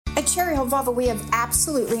Cherry Hill Volvo, we have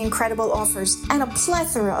absolutely incredible offers and a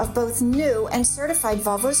plethora of both new and certified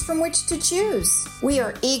Volvos from which to choose. We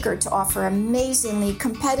are eager to offer amazingly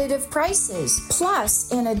competitive prices,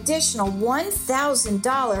 plus an additional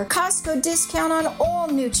 $1,000 Costco discount on all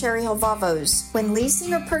new Cherry Hill Volvos. When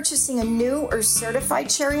leasing or purchasing a new or certified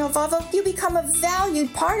Cherry Hill Volvo, you become a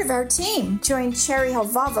valued part of our team. Join Cherry Hill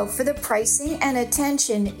Volvo for the pricing and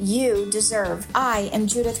attention you deserve. I am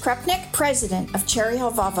Judith Krupnick, president of Cherry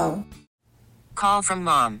Hill Volvo. Call from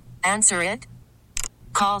mom. Answer it.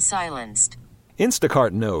 Call silenced.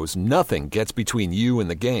 Instacart knows nothing gets between you and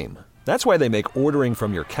the game. That's why they make ordering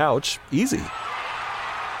from your couch easy.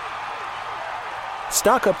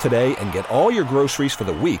 Stock up today and get all your groceries for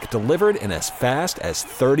the week delivered in as fast as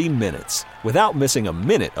 30 minutes without missing a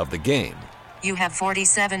minute of the game. You have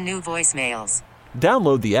 47 new voicemails.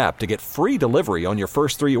 Download the app to get free delivery on your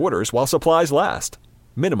first 3 orders while supplies last.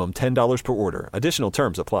 Minimum $10 per order. Additional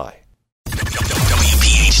terms apply.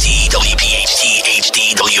 WPHT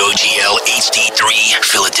HD WOGL HD3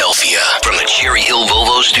 Philadelphia from the Cherry Hill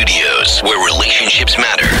Volvo Studios, where relationships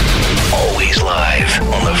matter. Always live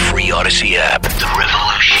on the free Odyssey app. The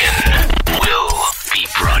revolution will be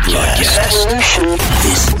broadcast.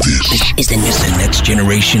 This is the next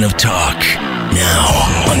generation of talk. Now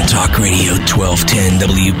on Talk Radio 1210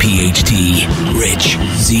 WPHT, Rich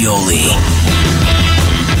Zeoli.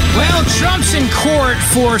 Well, Trump's in court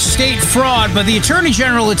for state fraud, but the Attorney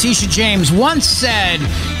General, Letitia James, once said,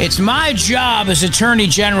 it's my job as Attorney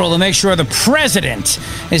General to make sure the president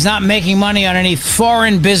is not making money on any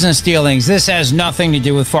foreign business dealings. This has nothing to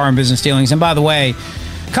do with foreign business dealings. And by the way,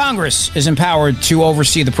 Congress is empowered to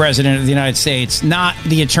oversee the President of the United States, not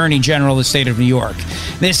the Attorney General of the state of New York.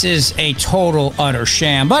 This is a total, utter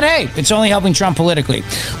sham. But hey, it's only helping Trump politically.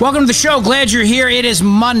 Welcome to the show. Glad you're here. It is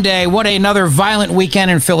Monday. What another violent weekend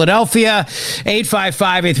in Philadelphia.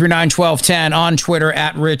 855-839-1210 on Twitter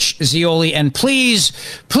at Rich Zeoli. And please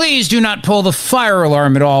do not pull the fire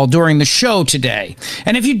alarm at all during the show today.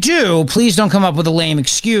 And if you do, please don't come up with a lame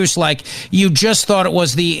excuse like you just thought it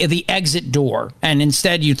was the exit door and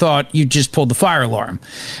instead you thought you just pulled the fire alarm.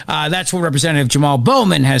 That's what Representative Jamal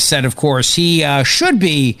Bowman has said, of course. He should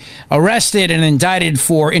be arrested and indicted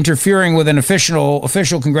for interfering with an official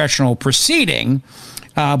congressional proceeding,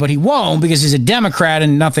 but he won't because he's a Democrat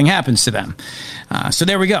and nothing happens to them. So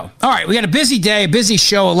there we go. All right, we got a busy day, a busy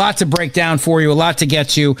show, a lot to break down for you, a lot to get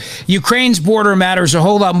to. Ukraine's border matters a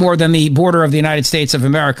whole lot more than the border of the United States of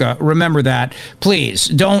America. Remember that. Please,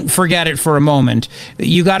 don't forget it for a moment.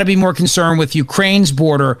 You got to be more concerned with Ukraine's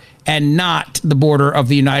border and not the border of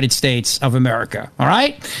the United States of America. All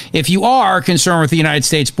right? If you are concerned with the United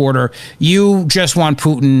States border, you just want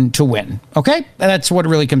Putin to win. Okay? That's what it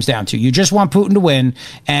really comes down to. You just want Putin to win,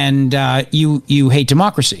 and you hate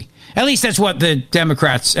democracy. At least that's what the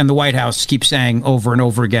Democrats and the White House keep saying over and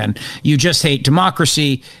over again. You just hate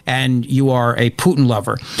democracy and you are a Putin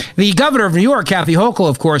lover. The governor of New York, Kathy Hochul,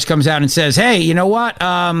 of course, comes out and says, hey, you know what?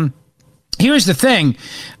 Here's the thing.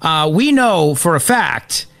 We know for a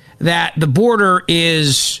fact that the border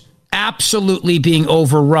is absolutely being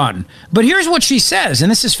overrun. But here's what she says, and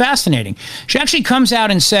this is fascinating. She actually comes out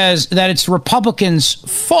and says that it's Republicans'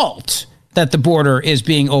 fault that the border is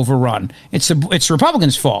being overrun. It's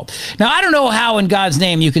Republicans' fault. Now, I don't know how in God's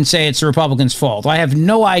name you can say it's the Republicans' fault. I have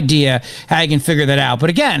no idea how you can figure that out. But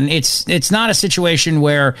again, it's not a situation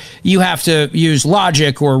where you have to use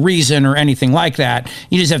logic or reason or anything like that.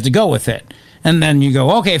 You just have to go with it. And then you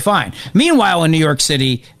go, okay, fine. Meanwhile, in New York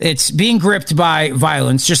City, it's being gripped by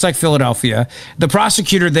violence, just like Philadelphia. The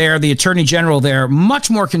prosecutor there, the attorney general there,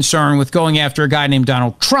 much more concerned with going after a guy named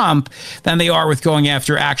Donald Trump than they are with going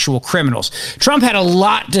after actual criminals. Trump had a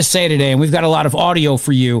lot to say today, and we've got a lot of audio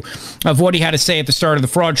for you of what he had to say at the start of the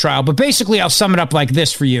fraud trial. But basically, I'll sum it up like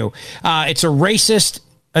this for you. It's a racist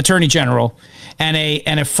attorney general and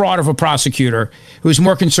a fraud of a prosecutor who's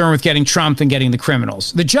more concerned with getting Trump than getting the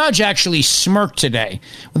criminals. The judge actually smirked today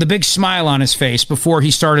with a big smile on his face before he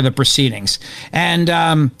started the proceedings.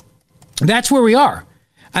 And that's where we are.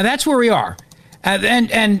 That's where we are.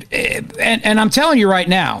 And I'm telling you right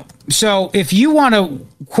now, so if you want to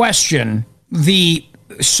question the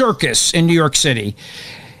circus in New York City,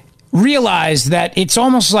 realize that it's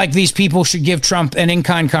almost like these people should give Trump an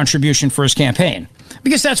in-kind contribution for his campaign.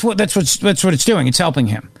 Because that's what it's doing. It's helping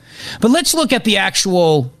him. But let's look at the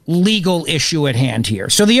actual legal issue at hand here.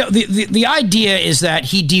 So the idea is that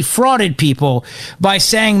he defrauded people by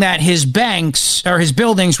saying that his banks or his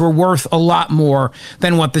buildings were worth a lot more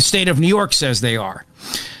than what the state of New York says they are.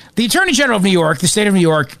 The Attorney General of New York, the state of New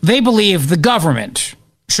York, they believe the government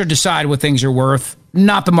should decide what things are worth,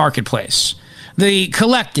 not the marketplace. the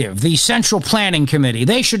collective, the central planning committee,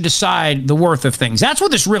 they should decide the worth of things. That's what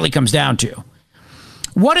this really comes down to.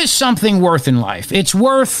 What is something worth in life? It's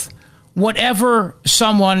worth whatever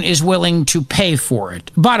someone is willing to pay for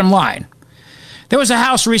it. Bottom line. There was a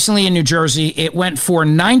house recently in New Jersey. It went for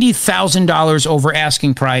 $90,000 over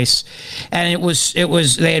asking price, and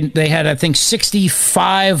they had I think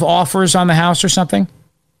 65 offers on the house or something.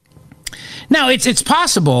 Now it's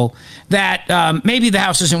possible that maybe the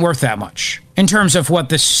house isn't worth that much in terms of what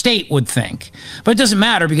the state would think, but it doesn't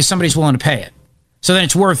matter because somebody's willing to pay it. So then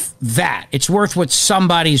it's worth that. It's worth what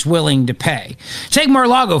somebody's willing to pay. Take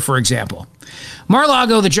Mar-a-Lago, for example.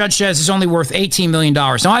 Mar-a-Lago, the judge says, is only worth $18 million.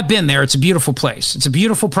 Now, I've been there. It's a beautiful place. It's a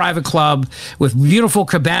beautiful private club with beautiful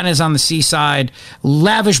cabanas on the seaside,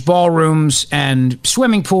 lavish ballrooms and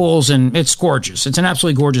swimming pools, and it's gorgeous. It's an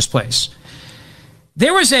absolutely gorgeous place.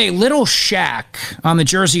 There was a little shack on the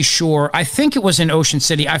Jersey Shore. I think it was in Ocean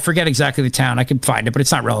City. I forget exactly the town. I could find it, but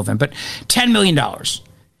it's not relevant. But $10 million.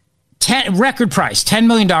 Record price, $10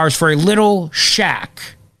 million for a little shack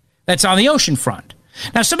that's on the ocean front.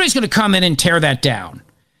 Now, somebody's going to come in and tear that down,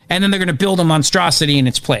 and then they're going to build a monstrosity in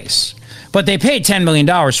its place. But they paid $10 million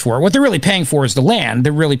for it. What they're really paying for is the land.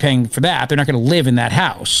 They're really paying for that. They're not going to live in that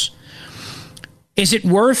house. Is it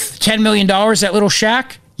worth $10 million, that little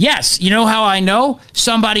shack? Yes. You know how I know?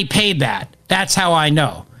 Somebody paid that. That's how I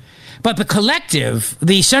know. But the collective,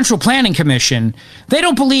 the Central Planning Commission, they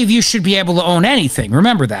don't believe you should be able to own anything.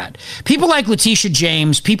 Remember that. People like Letitia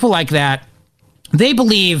James, people like that, they don't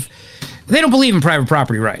believe in private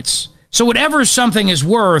property rights. So whatever something is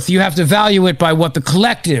worth, you have to value it by what the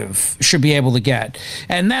collective should be able to get.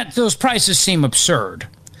 And those prices seem absurd.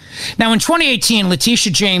 Now, in 2018,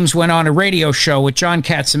 Letitia James went on a radio show with John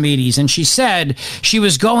Catsimatidis, and she said she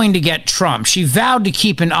was going to get Trump. She vowed to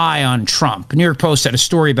keep an eye on Trump. New York Post had a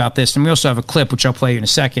story about this, and we also have a clip, which I'll play you in a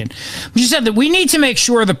second. She said that we need to make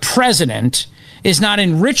sure the president is not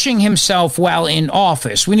enriching himself while in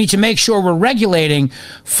office. We need to make sure we're regulating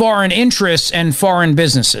foreign interests and foreign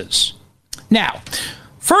businesses. Now,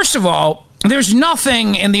 first of all, there's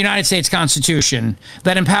nothing in the United States Constitution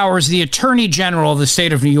that empowers the Attorney General of the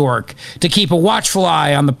state of New York to keep a watchful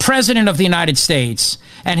eye on the President of the United States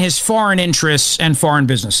and his foreign interests and foreign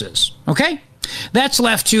businesses. Okay? That's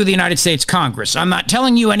left to the United States Congress. I'm not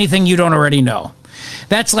telling you anything you don't already know.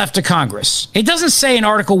 That's left to Congress. It doesn't say in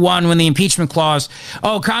Article 1 when the impeachment clause,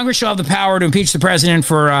 Congress shall have the power to impeach the president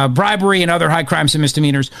for bribery and other high crimes and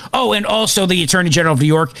misdemeanors. And also the Attorney General of New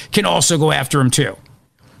York can also go after him too.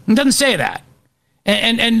 It doesn't say that.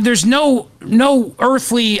 And there's no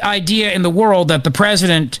earthly idea in the world that the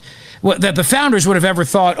president, that the founders would have ever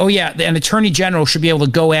thought, an attorney general should be able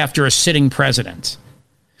to go after a sitting president.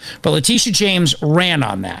 But Letitia James ran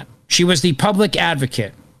on that. She was the public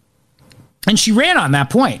advocate. And she ran on that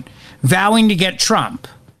point, vowing to get Trump.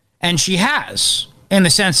 And she has, in the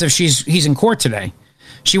sense of he's in court today.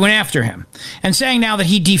 She went after him and saying now that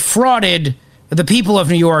he defrauded the people of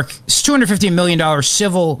New York. It's $250 million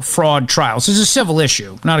civil fraud trial. This is a civil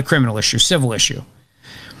issue, not a criminal issue, civil issue.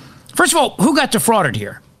 First of all, who got defrauded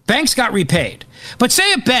here? Banks got repaid. But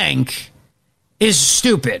say a bank is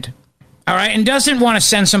stupid, all right, and doesn't want to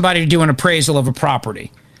send somebody to do an appraisal of a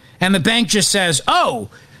property. And the bank just says,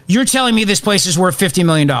 you're telling me this place is worth $50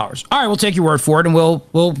 million. All right, we'll take your word for it, and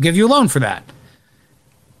we'll give you a loan for that.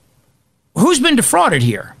 Who's been defrauded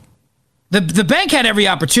here? The bank had every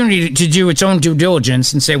opportunity to do its own due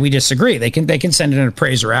diligence and say, we disagree. They can send an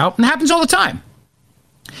appraiser out, and it happens all the time.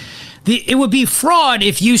 It would be fraud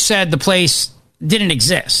if you said the place didn't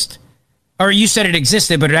exist, or you said it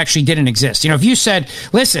existed, but it actually didn't exist. If you said,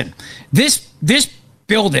 listen, this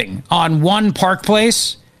building on One Park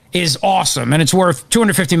Place is awesome, and it's worth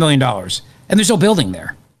 $250 million, and there's no building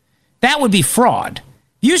there. That would be fraud.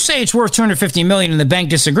 You say it's worth $250 million and the bank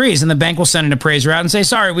disagrees, and the bank will send an appraiser out and say,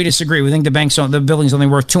 sorry, we disagree. We think the building's only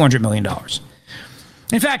worth $200 million.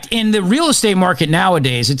 In fact, in the real estate market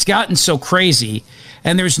nowadays, it's gotten so crazy,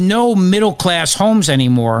 and there's no middle-class homes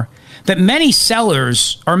anymore, that many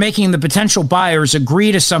sellers are making the potential buyers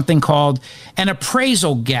agree to something called an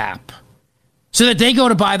appraisal gap. So that they go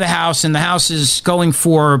to buy the house, and the house is going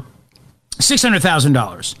for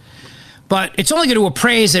 $600,000. But it's only going to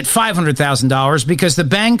appraise at $500,000 because the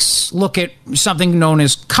banks look at something known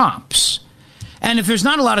as comps. And if there's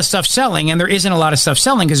not a lot of stuff selling, and there isn't a lot of stuff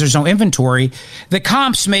selling because there's no inventory, the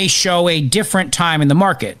comps may show a different time in the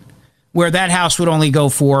market where that house would only go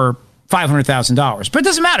for $500,000. But it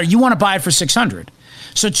doesn't matter. You want to buy it for $600,000.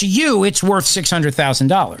 So to you, it's worth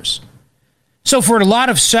 $600,000. So for a lot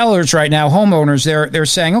of sellers right now, homeowners, they're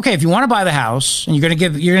saying, okay, if you want to buy the house and you're going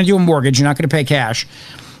to do a mortgage, you're not going to pay cash,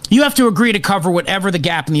 you have to agree to cover whatever the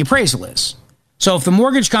gap in the appraisal is. So if the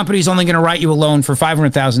mortgage company is only going to write you a loan for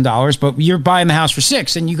 $500,000, but you're buying the house for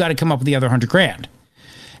 $6,000, then you got to come up with the other $100,000.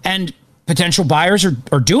 And potential buyers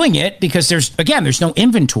are doing it because there's no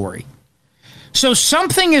inventory. So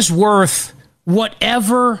something is worth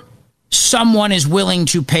whatever someone is willing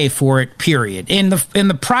to pay for it, period. In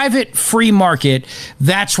the private free market,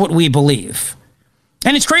 that's what we believe.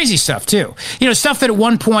 And it's crazy stuff too. Stuff that at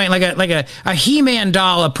one point, like a He-Man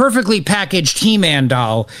doll, a perfectly packaged He-Man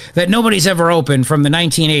doll that nobody's ever opened from the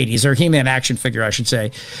 1980s, or He-Man action figure, I should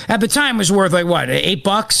say, at the time was worth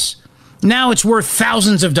 $8? Now it's worth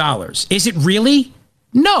thousands of dollars. Is it really?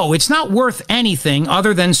 No, it's not worth anything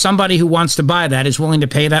other than somebody who wants to buy that is willing to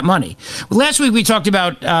pay that money. Last week we talked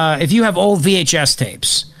about if you have old VHS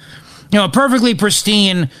tapes, a perfectly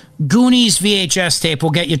pristine Goonies VHS tape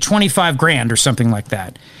will get you $25,000 or something like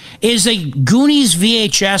that. Is a Goonies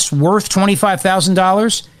VHS worth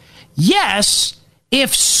 $25,000? Yes,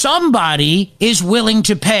 if somebody is willing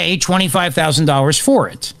to pay $25,000 for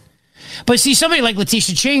it. But see, somebody like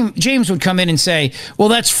Letitia James would come in and say, well,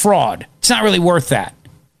 that's fraud. It's not really worth that.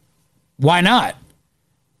 Why not?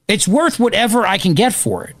 It's worth whatever I can get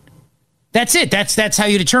for it. That's it. That's how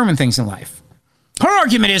you determine things in life. Her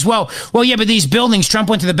argument is, well, yeah, but these buildings, Trump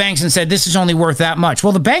went to the banks and said, this is only worth that much.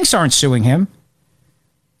 Well, the banks aren't suing him.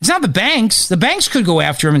 It's not the banks. The banks could go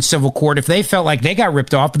after him in civil court if they felt like they got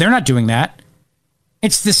ripped off, but they're not doing that.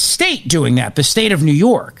 It's the state doing that, the state of New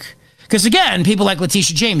York. Because again, people like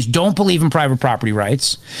Letitia James don't believe in private property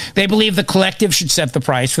rights. They believe the collective should set the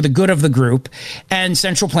price for the good of the group and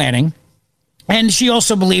central planning. And she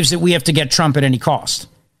also believes that we have to get Trump at any cost.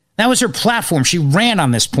 That was her platform. She ran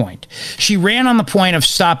on this point. She ran on the point of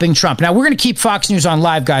stopping Trump. Now, we're going to keep Fox News on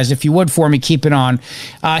live, guys. If you would for me, keep it on.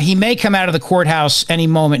 He may come out of the courthouse any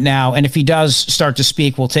moment now. And if he does start to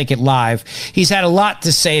speak, we'll take it live. He's had a lot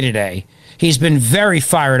to say today. He's been very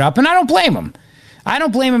fired up, and I don't blame him. I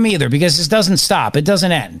don't blame him either, because this doesn't stop. It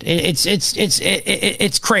doesn't end.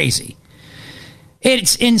 It's crazy.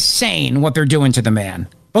 It's insane what they're doing to the man.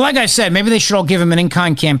 But like I said, maybe they should all give him an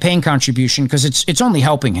in-kind campaign contribution, because it's only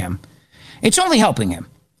helping him. It's only helping him.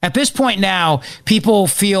 At this point now, people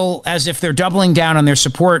feel as if they're doubling down on their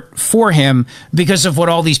support for him because of what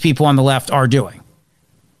all these people on the left are doing.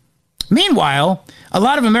 Meanwhile, a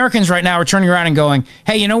lot of Americans right now are turning around and going,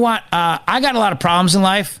 hey, you know what? I got a lot of problems in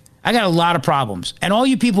life. I got a lot of problems. And all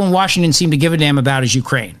you people in Washington seem to give a damn about is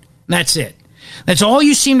Ukraine. That's it. That's all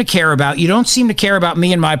you seem to care about. You don't seem to care about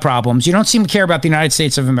me and my problems. You don't seem to care about the United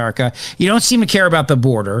States of America. You don't seem to care about the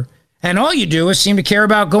border. And all you do is seem to care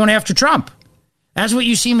about going after Trump. That's what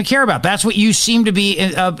you seem to care about. That's what you seem to be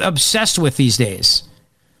obsessed with these days.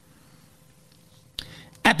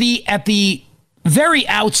 At the very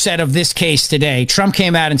outset of this case today, Trump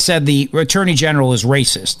came out and said the attorney general is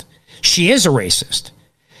racist. She is a racist.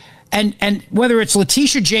 And whether it's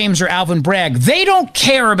Letitia James or Alvin Bragg, they don't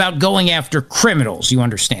care about going after criminals, you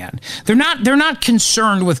understand. They're not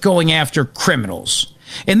concerned with going after criminals.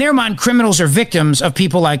 In their mind, criminals are victims of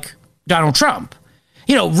people like Donald Trump.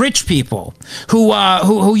 Rich people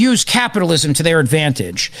who use capitalism to their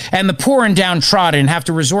advantage, and the poor and downtrodden have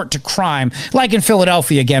to resort to crime, like in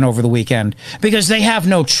Philadelphia again over the weekend, because they have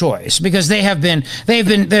no choice, because they've been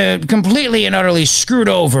completely and utterly screwed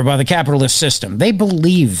over by the capitalist system. They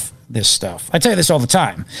believe this stuff. I tell you this all the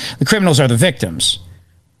time. The criminals are the victims.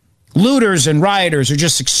 Looters and rioters are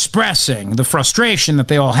just expressing the frustration that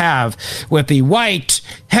they all have with the white,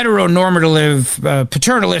 heteronormative,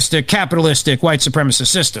 paternalistic, capitalistic, white supremacist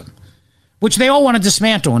system, which they all want to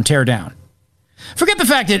dismantle and tear down. Forget the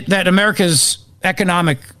fact that America's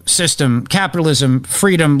economic system, capitalism,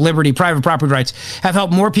 freedom, liberty, private property rights have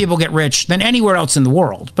helped more people get rich than anywhere else in the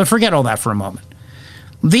world. But forget all that for a moment.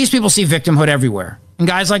 These people see victimhood everywhere. And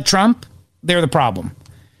guys like Trump, they're the problem.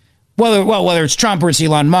 Whether it's Trump or it's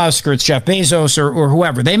Elon Musk or it's Jeff Bezos or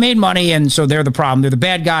whoever, they made money, and so they're the problem. They're the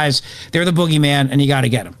bad guys. They're the boogeyman, and you got to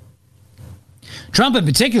get them. Trump in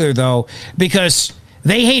particular, though, because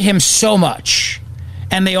they hate him so much,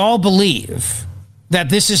 and they all believe that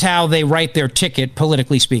this is how they write their ticket,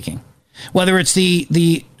 politically speaking. Whether it's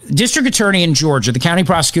the district attorney in Georgia, the county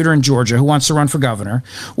prosecutor in Georgia who wants to run for governor,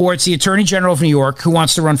 or it's the attorney general of New York who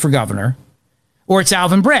wants to run for governor, or it's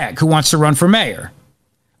Alvin Bragg who wants to run for mayor.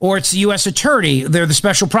 Or it's the U.S. attorney, they're the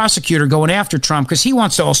special prosecutor going after Trump because he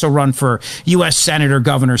wants to also run for U.S. Senate or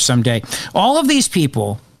governor someday. All of these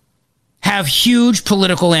people have huge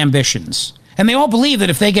political ambitions. And they all believe that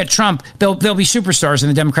if they get Trump, they'll be superstars in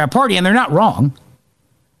the Democrat Party. And they're not wrong.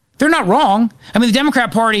 They're not wrong. I mean, the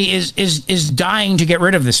Democrat Party is dying to get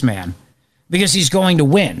rid of this man because he's going to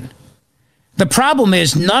win. The problem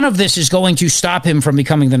is none of this is going to stop him from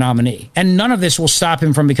becoming the nominee. And none of this will stop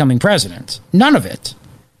him from becoming president. None of it.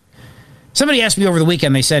 Somebody asked me over the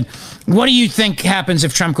weekend, they said, what do you think happens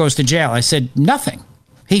if Trump goes to jail? I said, nothing.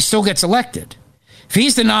 He still gets elected. If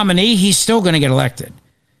he's the nominee, he's still going to get elected.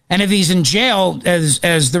 And if he's in jail as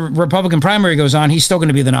the Republican primary goes on, he's still going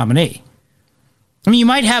to be the nominee. I mean, you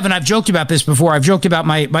might have, and I've joked about this before, I've joked about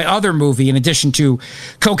my other movie, in addition to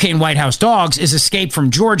Cocaine White House Dogs, is Escape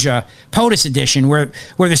from Georgia, POTUS edition, where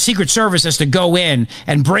the Secret Service has to go in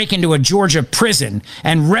and break into a Georgia prison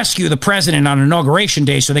and rescue the president on Inauguration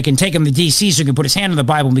Day so they can take him to D.C. so he can put his hand on the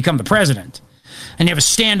Bible and become the president. And you have a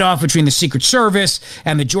standoff between the Secret Service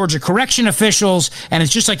and the Georgia correction officials, and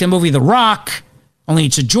it's just like the movie The Rock, only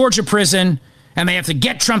it's a Georgia prison, and they have to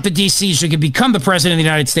get Trump to D.C. so he can become the president of the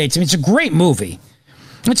United States. I mean, it's a great movie.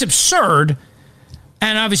 It's absurd.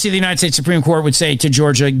 And obviously the United States Supreme Court would say to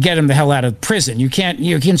Georgia, get him the hell out of prison. You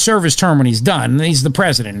can serve his term when he's done. He's the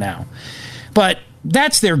president now. But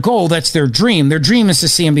that's their goal. That's their dream. Their dream is to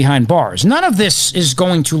see him behind bars. None of this is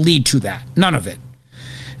going to lead to that. None of it.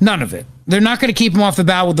 None of it. They're not going to keep him off the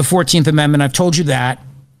ballot with the 14th Amendment. I've told you that.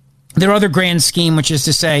 Their other grand scheme, which is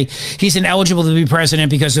to say he's ineligible to be president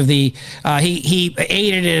because of the he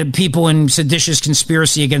aided people in seditious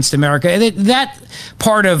conspiracy against America. That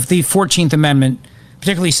part of the 14th Amendment,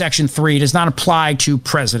 particularly Section 3, does not apply to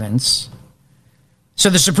presidents. So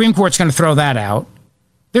the Supreme Court's going to throw that out.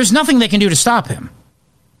 There's nothing they can do to stop him.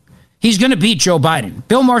 He's going to beat Joe Biden.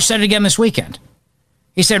 Bill Maher said it again this weekend.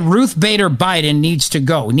 He said Ruth Bader Biden needs to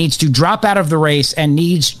go, needs to drop out of the race and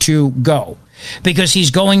needs to go, because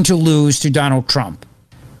he's going to lose to Donald Trump.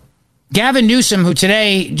 Gavin Newsom, who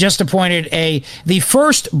today just appointed the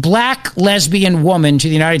first black lesbian woman to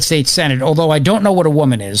the United States Senate, although I don't know what a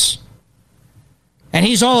woman is. And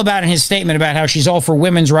he's all about in his statement about how she's all for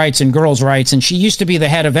women's rights and girls' rights. And she used to be the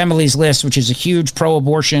head of Emily's List, which is a huge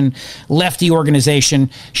pro-abortion lefty organization.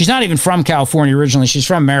 She's not even from California originally. She's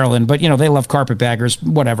from Maryland. But, you know, they love carpetbaggers,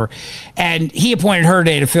 whatever. And he appointed her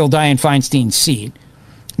today to fill Dianne Feinstein's seat.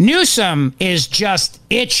 Newsom is just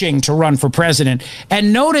itching to run for president.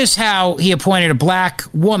 And notice how he appointed a black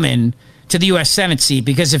woman to the U.S. Senate seat,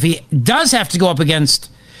 because if he does have to go up against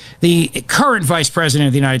the current vice president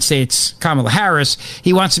of the United States, Kamala Harris,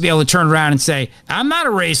 he wants to be able to turn around and say, I'm not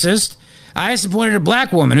a racist. I just appointed a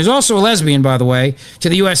black woman, who's also a lesbian, by the way, to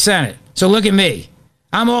the U.S. Senate. So look at me.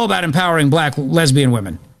 I'm all about empowering black lesbian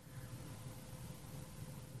women.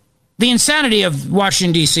 The insanity of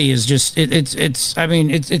Washington, D.C. is just, it's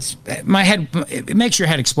my head, it makes your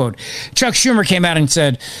head explode. Chuck Schumer came out and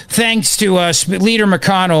said, thanks to Leader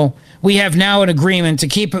McConnell, we have now an agreement to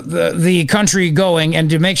keep the country going and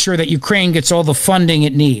to make sure that Ukraine gets all the funding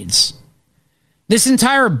it needs. This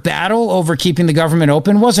entire battle over keeping the government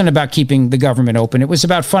open wasn't about keeping the government open. It was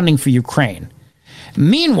about funding for Ukraine.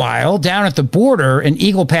 Meanwhile, down at the border in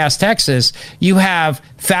Eagle Pass, Texas, you have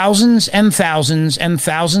thousands and thousands and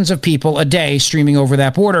thousands of people a day streaming over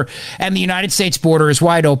that border. And the United States border is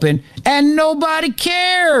wide open and nobody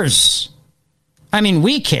cares. I mean,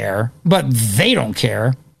 we care, but they don't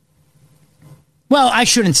care. Well, I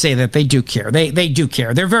shouldn't say that. They do care. They do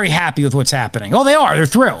care. They're very happy with what's happening. Oh, they are. They're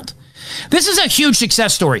thrilled. This is a huge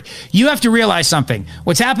success story. You have to realize something.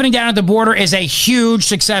 What's happening down at the border is a huge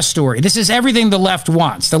success story. This is everything the left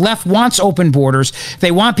wants. The left wants open borders.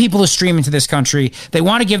 They want people to stream into this country. They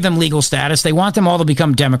want to give them legal status. They want them all to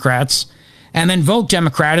become Democrats and then vote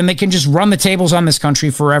Democrat, and they can just run the tables on this country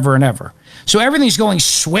forever and ever. So everything's going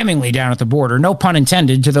swimmingly down at the border. No pun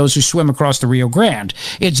intended to those who swim across the Rio Grande.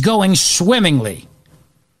 It's going swimmingly.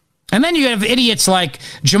 And then you have idiots like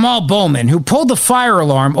Jamal Bowman, who pulled the fire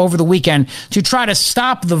alarm over the weekend to try to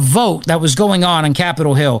stop the vote that was going on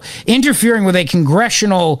Capitol Hill, interfering with a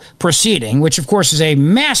congressional proceeding, which, of course, is a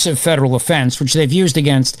massive federal offense, which they've used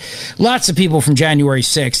against lots of people from January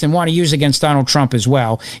 6th and want to use against Donald Trump as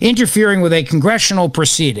well, interfering with a congressional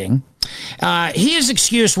proceeding. His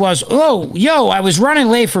excuse was, I was running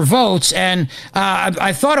late for votes, and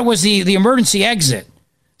I thought it was the emergency exit.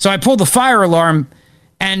 So I pulled the fire alarm,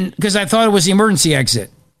 and because I thought it was the emergency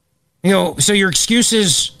exit. So your excuse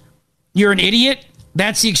is you're an idiot?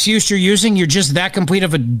 That's the excuse you're using? You're just that complete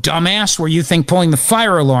of a dumbass where you think pulling the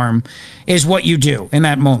fire alarm is what you do in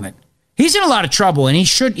that moment. He's in a lot of trouble, and he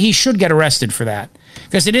should get arrested for that.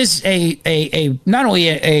 Because it is a not only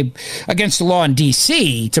a against the law in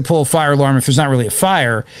D.C. to pull a fire alarm if there's not really a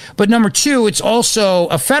fire, but number two, it's also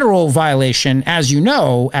a federal violation, as we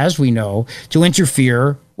know, to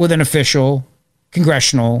interfere with an official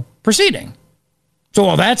congressional proceeding. So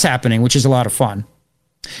all that's happening, which is a lot of fun.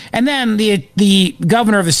 And then the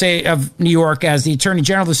governor of the state of New York, as the attorney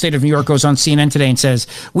general of the state of New York, goes on CNN today and says,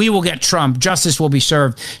 we will get Trump. Justice will be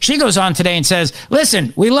served. She goes on today and says,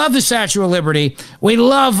 listen, we love the Statue of Liberty. We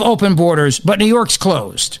love open borders, but New York's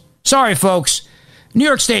closed. Sorry, folks. New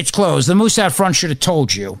York State's closed. The Moose out front should have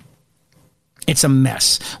told you. It's a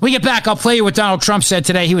mess. When we get back, I'll play you what Donald Trump said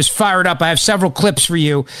today. He was fired up. I have several clips for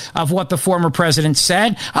you of what the former president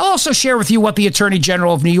said. I'll also share with you what the Attorney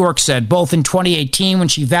General of New York said, both in 2018 when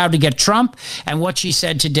she vowed to get Trump and what she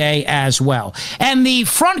said today as well. And the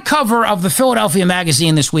front cover of the Philadelphia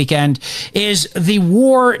Magazine this weekend is the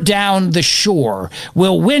war down the shore.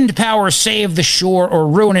 Will wind power save the shore or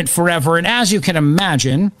ruin it forever? And as you can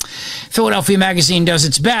imagine, Philadelphia Magazine does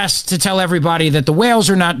its best to tell everybody that the whales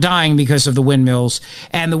are not dying because of the windmills,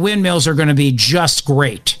 and the windmills are going to be just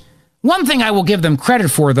great. One thing I will give them credit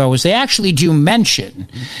for, though, is they actually do mention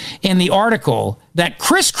in the article that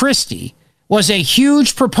Chris Christie was a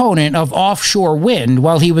huge proponent of offshore wind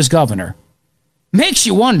while he was governor. Makes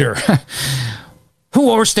you wonder who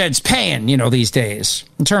Orsted's paying, these days,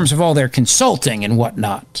 in terms of all their consulting and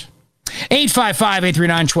whatnot.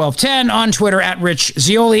 855-839-1210 on Twitter at Rich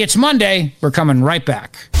Zeoli. It's Monday. We're coming right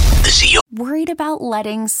back. Worried about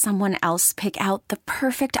letting someone else pick out the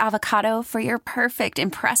perfect avocado for your perfect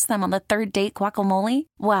impress them on the third date guacamole?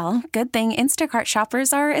 Well, good thing Instacart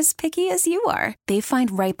shoppers are as picky as you are. They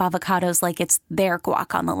find ripe avocados like it's their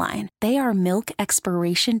guac on the line. They are milk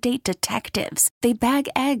expiration date detectives. They bag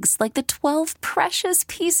eggs like the 12 precious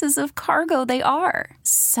pieces of cargo they are.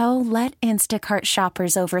 So let Instacart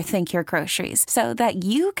shoppers overthink your groceries so that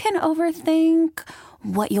you can overthink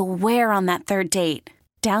what you'll wear on that third date.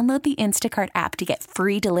 Download the Instacart app to get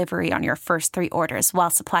free delivery on your first 3 orders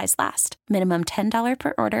while supplies last. Minimum $10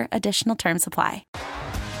 per order. Additional terms apply.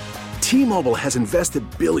 T-Mobile has invested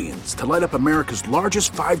billions to light up America's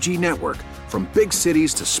largest 5G network, from big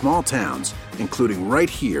cities to small towns, including right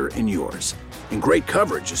here in yours. And great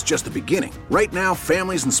coverage is just the beginning. Right now,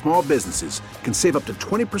 families and small businesses can save up to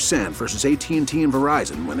 20% versus AT&T and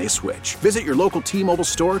Verizon when they switch. Visit your local T-Mobile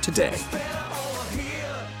store today.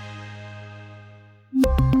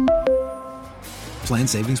 Plan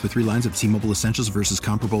savings with 3 lines of T-Mobile Essentials versus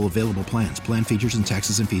comparable available plans. Plan features and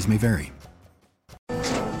taxes and fees may vary.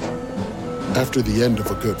 After the end of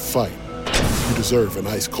a good fight, you deserve an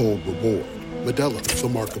ice-cold reward. Modelo is the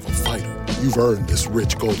mark of a fighter. You've earned this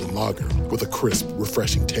rich golden lager with a crisp,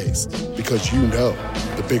 refreshing taste. Because you know,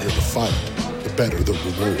 the bigger the fight, the better the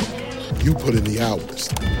reward. You put in the hours,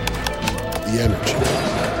 the energy,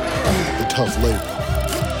 the tough labor.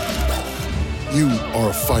 You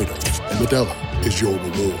are a fighter, and Modelo is your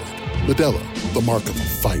reward. Modelo, the mark of a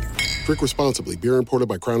fighter. Drink responsibly. Beer imported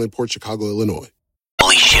by Crown Imports, Chicago, Illinois.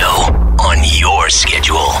 Show on your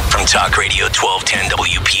schedule from Talk Radio 1210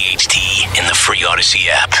 WPHT in the free Odyssey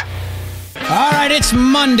app. All right, it's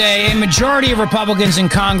Monday. A majority of Republicans in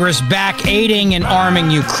Congress back aiding and arming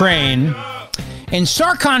Ukraine, in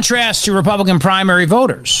stark contrast to Republican primary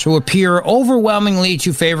voters who appear overwhelmingly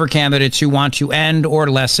to favor candidates who want to end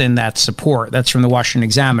or lessen that support. That's from the Washington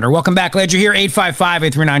Examiner. Welcome back. Glad you're here.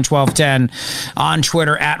 855-839-1210 on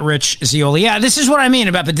Twitter at Rich Zeoli. Yeah, this is what I mean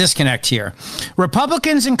about the disconnect here.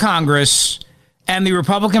 Republicans in Congress and the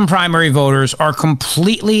Republican primary voters are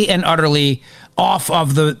completely and utterly off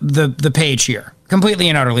of the page here. Completely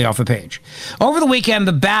and utterly off the page. Over the weekend,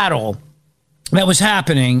 the battle that was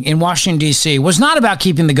happening in Washington, D.C. was not about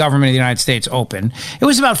keeping the government of the United States open. It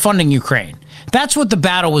was about funding Ukraine. That's what the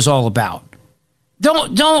battle was all about.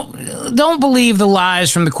 Don't believe the lies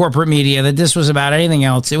from the corporate media that this was about anything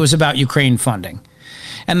else. It was about Ukraine funding.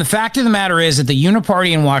 And the fact of the matter is that the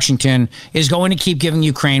uniparty in Washington is going to keep giving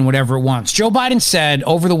Ukraine whatever it wants. Joe Biden said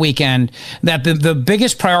over the weekend that the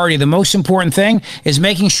biggest priority, the most important thing, is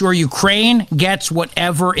making sure Ukraine gets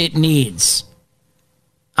whatever it needs.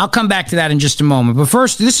 I'll come back to that in just a moment. But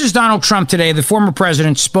first, this is Donald Trump today. The former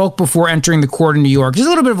president spoke before entering the court in New York. It's a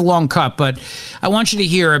little bit of a long cut, but I want you to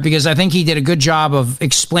hear it because I think he did a good job of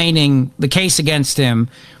explaining the case against him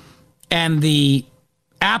and the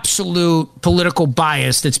absolute political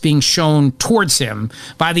bias that's being shown towards him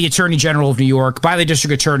by the Attorney General of New York, by the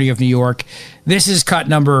District Attorney of New York. This is cut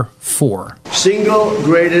number 4. Single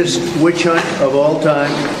greatest witch hunt of all time.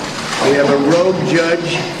 We have a rogue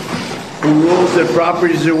judge who rules that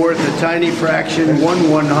properties are worth a tiny fraction,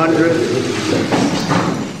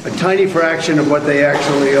 1/100th, a tiny fraction of what they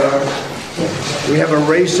actually are. We have a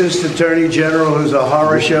racist attorney general who's a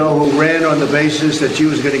horror show, who ran on the basis that she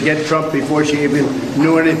was going to get Trump before she even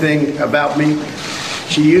knew anything about me.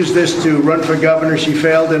 She used this to run for governor. She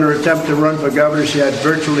failed in her attempt to run for governor. She had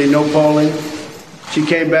virtually no polling. She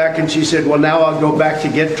came back and she said, well, now I'll go back to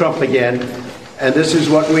get Trump again. And this is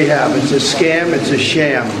what we have. It's a scam. It's a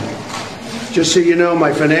sham. Just so you know,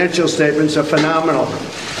 my financial statements are phenomenal.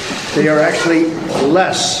 They are actually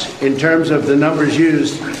less in terms of the numbers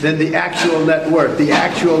used than the actual net worth. The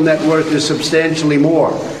actual net worth is substantially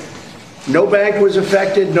more. No bank was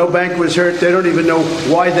affected. No bank was hurt. They don't even know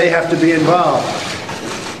why they have to be involved.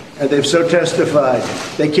 And they've so testified.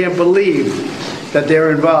 They can't believe that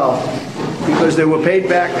they're involved because they were paid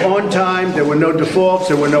back on time. There were no defaults.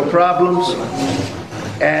 There were no problems.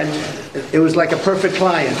 And it was like a perfect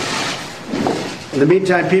client. In the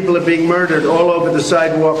meantime, people are being murdered all over the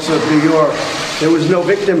sidewalks of New York. There was no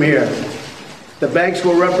victim here. The banks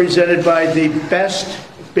were represented by the best,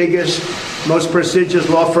 biggest, most prestigious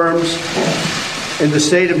law firms in the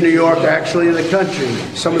state of New York, actually in the country.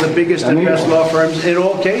 Some of the biggest and best law firms, in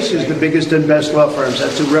all cases, the biggest and best law firms.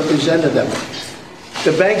 That's who represented them.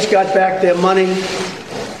 The banks got back their money.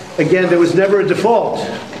 Again, there was never a default.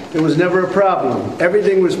 There was never a problem.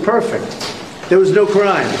 Everything was perfect. There was no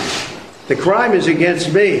crime. The crime is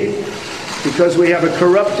against me because we have a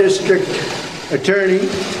corrupt district attorney,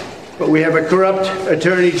 but we have a corrupt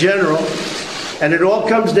attorney general, and it all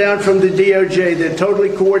comes down from the DOJ. They're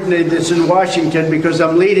totally coordinated this in Washington because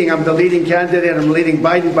I'm the leading candidate. I'm leading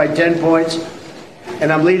Biden by 10 points, and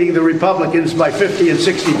I'm leading the Republicans by 50 and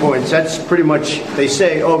 60 points. That's pretty much, they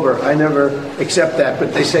say, over. I never accept that,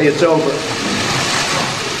 but they say it's over.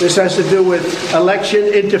 This has to do with election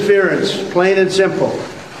interference, plain and simple.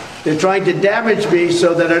 They're trying to damage me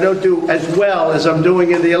so that I don't do as well as I'm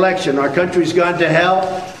doing in the election. Our country's gone to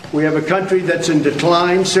hell. We have a country that's in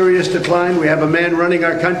decline, serious decline. We have a man running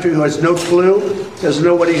our country who has no clue, doesn't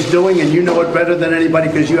know what he's doing, and you know it better than anybody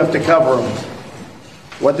because you have to cover him.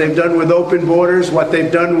 What they've done with open borders, what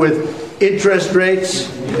they've done with interest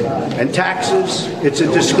rates and taxes, it's a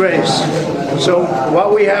disgrace. So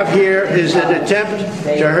what we have here is an attempt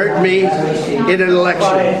to hurt me in an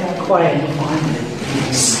election.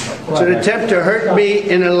 It's an attempt to hurt me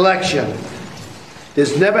in an election.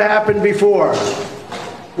 This never happened before,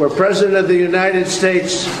 where President of the United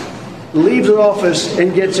States leaves office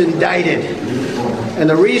and gets indicted. And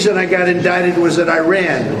the reason I got indicted was that I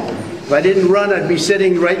ran. If I didn't run, I'd be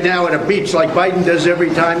sitting right now at a beach like Biden does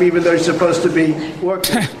every time, even though he's supposed to be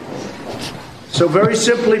working. So very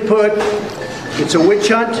simply put, it's a witch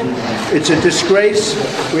hunt. It's a disgrace.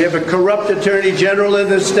 We have a corrupt attorney general in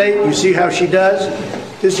the state. You see how she does?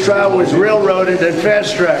 This trial was railroaded and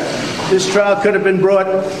fast-tracked. This trial could have been brought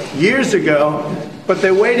years ago, but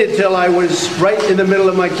they waited till I was right in the middle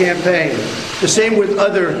of my campaign. The same with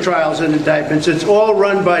other trials and indictments. It's all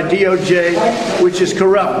run by DOJ, which is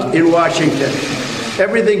corrupt in Washington.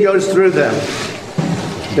 Everything goes through them.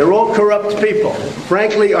 They're all corrupt people.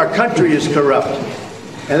 Frankly, our country is corrupt.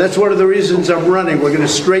 And that's one of the reasons I'm running. We're going to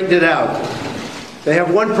straighten it out. They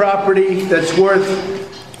have one property that's worth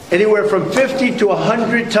anywhere from 50 to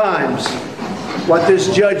 100 times what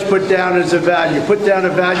this judge put down as a value. Put down a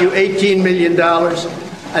value $18 million,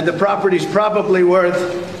 and the property's probably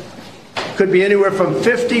worth, could be anywhere from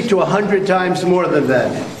 50 to 100 times more than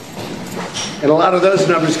that. And a lot of those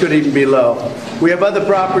numbers could even be low. We have other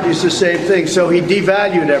properties, the same thing, so he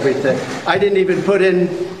devalued everything. I didn't even put in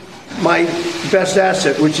my best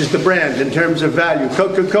asset, which is the brand, in terms of value.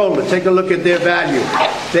 Coca-Cola, take a look at their value.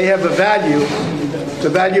 They have a value. The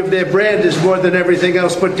value of their brand is more than everything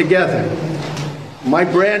else put together. My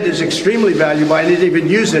brand is extremely valuable. I didn't even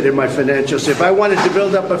use it in my financial statement. If I wanted to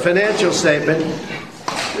build up a financial statement,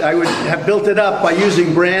 I would have built it up by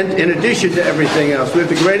using brand in addition to everything else. We have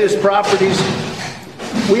the greatest properties.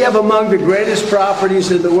 We have among the greatest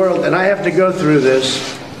properties in the world, and I have to go through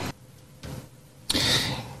this.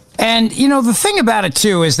 And, you know, the thing about it,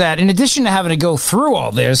 too, is that in addition to having to go through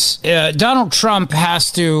all this, Donald Trump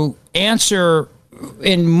has to answer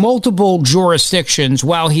in multiple jurisdictions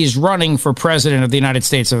while he's running for president of the United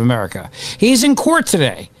States of America. He's in court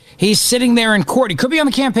today. He's sitting there in court. He could be on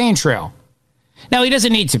the campaign trail. Now, he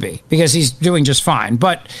doesn't need to be because he's doing just fine.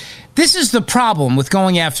 But this is the problem with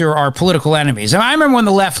going after our political enemies. And I remember when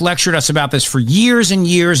the left lectured us about this for years and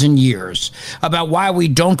years and years, about why we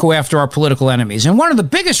don't go after our political enemies. And one of the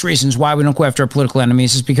biggest reasons why we don't go after our political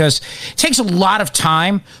enemies is because it takes a lot of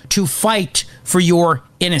time to fight for your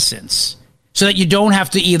innocence, so that you don't have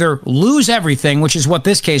to either lose everything, which is what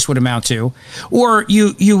this case would amount to, or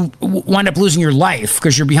you wind up losing your life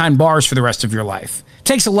because you're behind bars for the rest of your life. It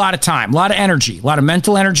takes a lot of time, a lot of energy, a lot of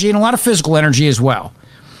mental energy, and a lot of physical energy as well.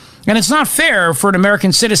 And it's not fair for an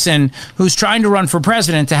American citizen who's trying to run for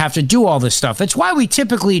president to have to do all this stuff. That's why we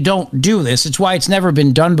typically don't do this. It's why it's never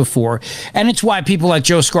been done before. And it's why people like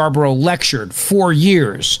Joe Scarborough lectured for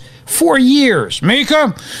years. For years.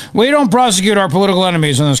 Mika, we don't prosecute our political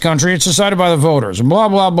enemies in this country. It's decided by the voters. Blah,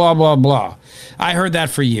 blah, blah, blah, blah. I heard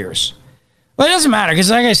that for years. Well, it doesn't matter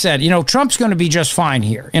because, like I said, Trump's going to be just fine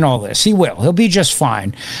here in all this. He will. He'll be just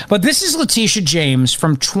fine. But this is Letitia James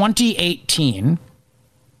from 2018.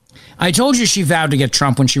 I told you she vowed to get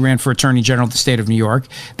Trump when she ran for Attorney General of the state of New York.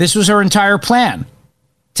 This was her entire plan.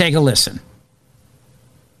 Take a listen.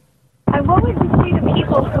 I always say to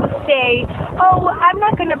people who say, oh, I'm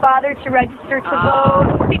not going to bother to register to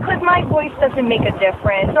vote because my voice doesn't make a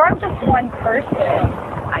difference, or I'm just one person.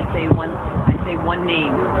 I say one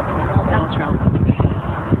name, Donald Trump.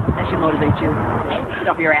 That should motivate you. Get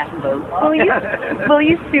off your ass and vote. Will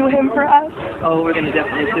you sue him for us? Oh, we're going to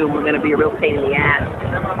definitely sue him. We're going to be a real pain in the ass.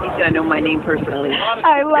 He's going to know my name personally.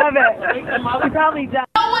 I love it. He probably does.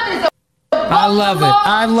 I love it.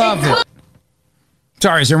 I love it.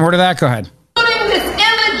 Sorry, is there more to that? Go ahead. This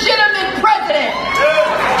illegitimate president.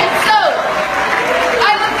 And so,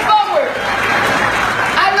 I look forward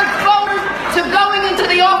to going into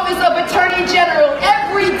the office of Attorney General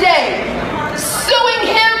every day, suing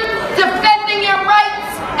him, defending your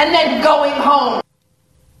rights, and then going home.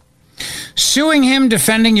 Suing him,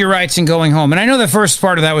 defending your rights, and going home. And I know the first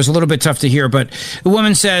part of that was a little bit tough to hear, but the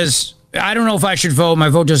woman says, I don't know if I should vote. My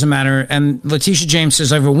vote doesn't matter. And Letitia James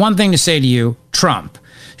says, I have one thing to say to you, Trump.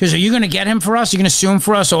 She says, are you going to get him for us? Are you going to sue him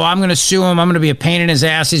for us? Oh, I'm going to sue him. I'm going to be a pain in his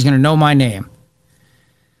ass. He's going to know my name.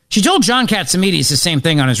 She told John Catsimatidis the same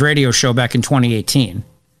thing on his radio show back in 2018.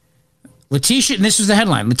 Letitia, and this was the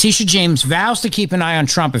headline, Letitia James vows to keep an eye on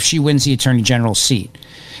Trump if she wins the Attorney General's seat.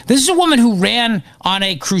 This is a woman who ran on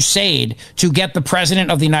a crusade to get the President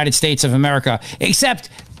of the United States of America, except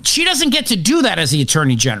she doesn't get to do that as the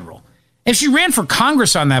Attorney General. If she ran for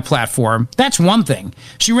Congress on that platform, that's one thing.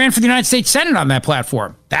 She ran for the United States Senate on that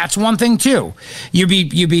platform. That's one thing, too.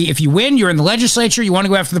 If you win, you're in the legislature, you want to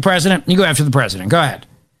go after the president, you go after the president. Go ahead.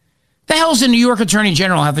 The hell does the New York Attorney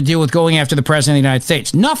General have to deal with going after the president of the United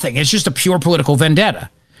States? Nothing. It's just a pure political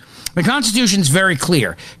vendetta. The Constitution's very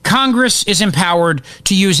clear. Congress is empowered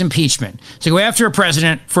to use impeachment, to go after a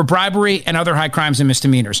president for bribery and other high crimes and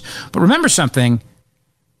misdemeanors. But remember something.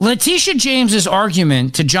 Letitia James's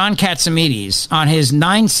argument to John Catsimatidis on his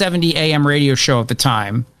 970 AM radio show at the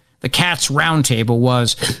time, the Cats Roundtable,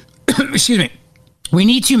 was, excuse me, we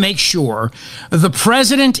need to make sure the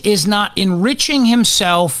president is not enriching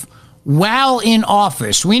himself while in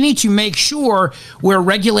office. We need to make sure we're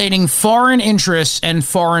regulating foreign interests and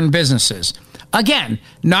foreign businesses. Again,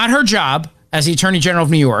 not her job as the Attorney General of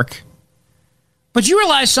New York. But you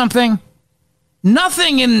realize something?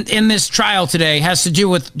 Nothing in this trial today has to do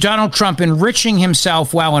with Donald Trump enriching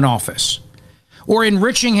himself while in office or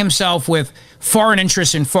enriching himself with foreign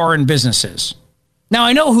interests in foreign businesses. Now,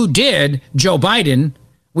 I know who did, Joe Biden.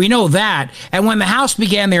 We know that. And when the House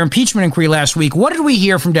began their impeachment inquiry last week, what did we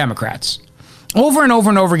hear from Democrats? Over and over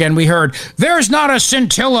and over again, we heard, there's not a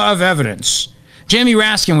scintilla of evidence. Jamie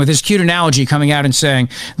Raskin with his cute analogy coming out and saying,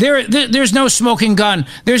 there's no smoking gun.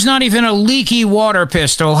 There's not even a leaky water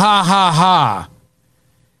pistol. Ha, ha, ha.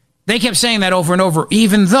 They kept saying that over and over,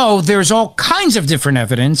 even though there's all kinds of different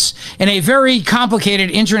evidence in a very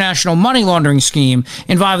complicated international money laundering scheme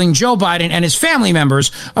involving Joe Biden and his family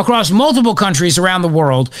members across multiple countries around the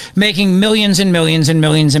world, making millions and millions and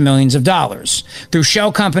millions and millions of dollars through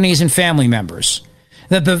shell companies and family members.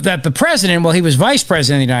 That the president, while he was vice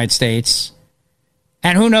president of the United States,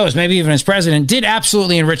 and who knows, maybe even as president, did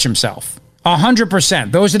absolutely enrich himself.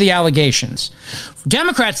 100%. Those are the allegations.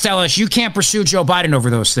 Democrats tell us you can't pursue Joe Biden over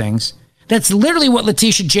those things. That's literally what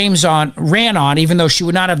Letitia James ran on, even though she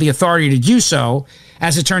would not have the authority to do so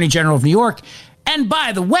as Attorney General of New York. And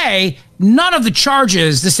by the way, none of the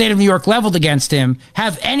charges the state of New York leveled against him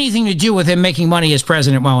have anything to do with him making money as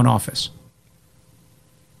president while in office.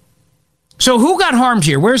 So who got harmed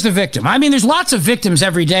here? Where's the victim? I mean, there's lots of victims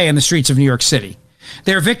every day in the streets of New York City.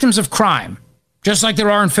 They're victims of crime. Just like there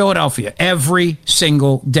are in Philadelphia, every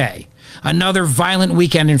single day. Another violent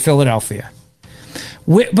weekend in Philadelphia.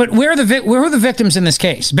 But where are the victims in this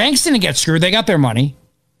case? Banks didn't get screwed. They got their money.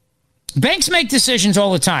 Banks make decisions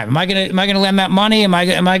all the time. Am I gonna lend that money? Am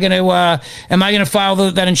I gonna file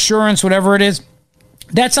that insurance? Whatever it is,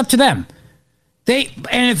 that's up to them.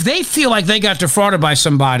 And if they feel like they got defrauded by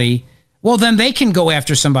somebody, well, then they can go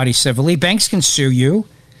after somebody civilly. Banks can sue you.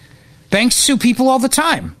 Banks sue people all the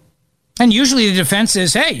time. And usually the defense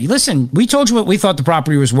is, hey, listen, we told you what we thought the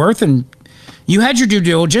property was worth, and you had your due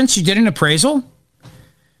diligence, you did an appraisal,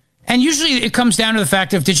 And usually it comes down to the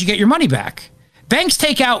fact of, did you get your money back? Banks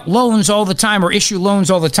take out loans all the time or issue loans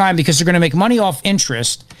all the time because they're going to make money off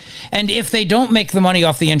interest. And if they don't make the money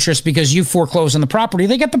off the interest because you foreclose on the property,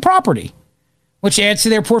 they get the property, which adds to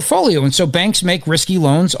their portfolio. And so banks make risky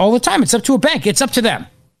loans all the time. It's up to a bank. It's up to them.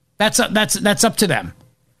 That's up to them.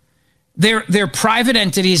 They're private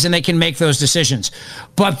entities and they can make those decisions.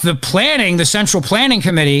 But the Central Planning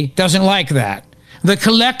Committee doesn't like that. The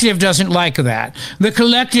collective doesn't like that. The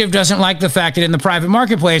collective doesn't like the fact that in the private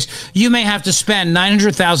marketplace, you may have to spend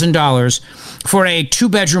 $900,000 for a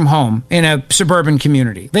 2-bedroom home in a suburban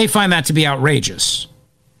community. They find that to be outrageous.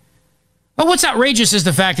 But what's outrageous is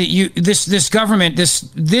the fact that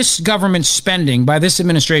this government spending by this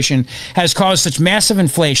administration has caused such massive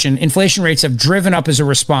inflation. Inflation rates have driven up as a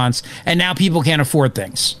response, and now people can't afford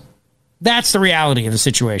things. That's the reality of the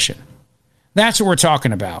situation. That's what we're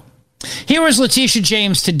talking about. Here was Letitia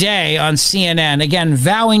James today on CNN, again,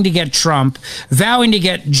 vowing to get Trump, vowing to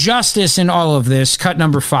get justice in all of this. Cut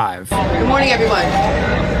number 5. Good morning, everyone.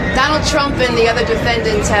 Donald Trump and the other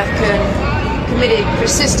defendants have committed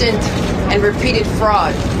persistent and repeated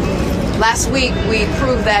fraud. Last week, we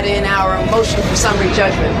proved that in our motion for summary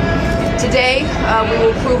judgment. Today, we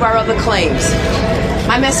will prove our other claims.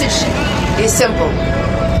 My message is simple.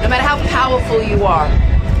 No matter how powerful you are,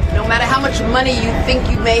 no matter how much money you think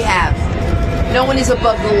you may have, no one is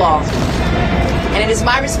above the law. And it is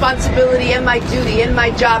my responsibility and my duty and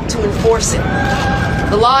my job to enforce it.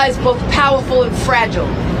 The law is both powerful and fragile.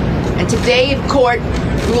 And today in court,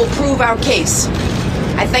 we will prove our case.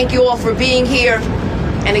 I thank you all for being here.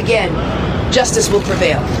 And again, justice will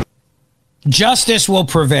prevail. Justice will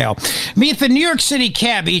prevail. Meet the New York City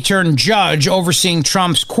cabbie turned judge overseeing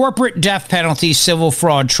Trump's corporate death penalty civil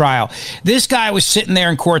fraud trial. This guy was sitting there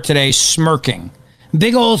in court today smirking.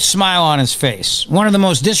 Big old smile on his face. One of the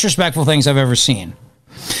most disrespectful things I've ever seen.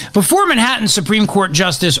 Before Manhattan Supreme Court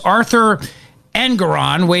Justice Arthur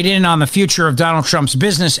Engoron weighed in on the future of Donald Trump's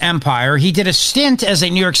business empire, he did a stint as a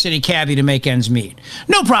New York City cabbie to make ends meet.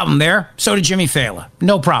 No problem there. So did Jimmy Fallon.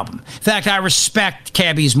 No problem. In fact, I respect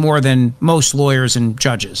cabbies more than most lawyers and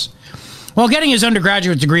judges. While getting his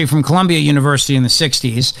undergraduate degree from Columbia University in the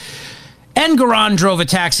 60s, Engoron drove a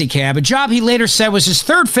taxi cab, a job he later said was his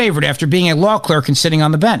third favorite after being a law clerk and sitting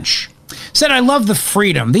on the bench. Said, "I love the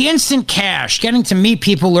freedom, the instant cash, getting to meet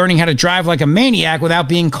people, learning how to drive like a maniac without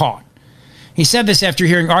being caught." He said this after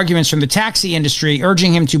hearing arguments from the taxi industry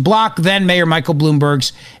urging him to block then-Mayor Michael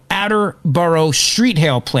Bloomberg's outer borough street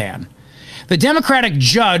hail plan. The Democratic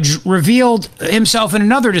judge revealed himself in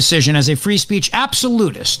another decision as a free speech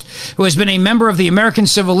absolutist who has been a member of the American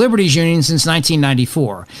Civil Liberties Union since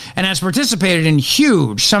 1994 and has participated in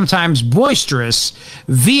huge, sometimes boisterous,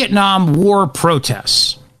 Vietnam War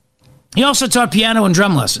protests. He also taught piano and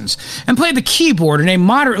drum lessons and played the keyboard in a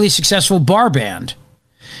moderately successful bar band.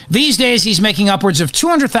 These days, he's making upwards of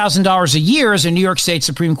 $200,000 a year as a New York State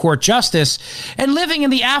Supreme Court justice and living in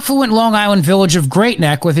the affluent Long Island village of Great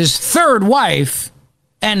Neck with his third wife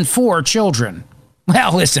and 4 children.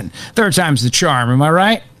 Well, listen, third time's the charm, am I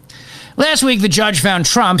right? Last week, the judge found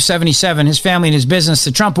Trump, 77, his family and his business,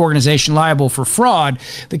 the Trump Organization, liable for fraud,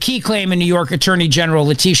 the key claim in New York Attorney General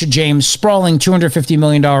Letitia James' sprawling $250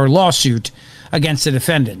 million lawsuit against the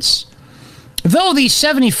defendants. Though the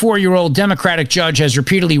 74-year-old Democratic judge has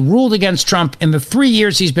repeatedly ruled against Trump in the 3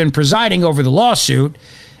 years he's been presiding over the lawsuit,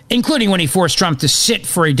 including when he forced Trump to sit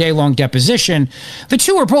for a day-long deposition, the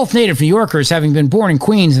two are both native New Yorkers, having been born in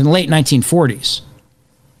Queens in the late 1940s.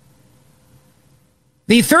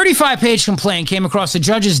 The 35-page complaint came across the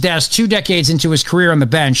judge's desk 2 decades into his career on the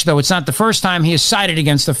bench, though it's not the first time he has sided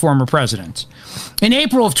against the former president. In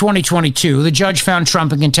April of 2022, the judge found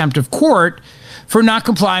Trump in contempt of court for not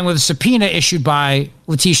complying with a subpoena issued by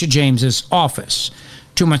Letitia James's office.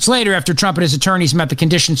 2 months later, after Trump and his attorneys met the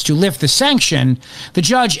conditions to lift the sanction, the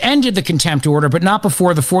judge ended the contempt order, but not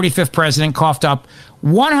before the 45th president coughed up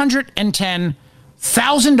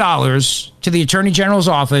 $110,000 to the Attorney General's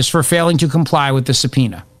office for failing to comply with the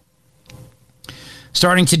subpoena.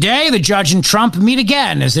 Starting today, the judge and Trump meet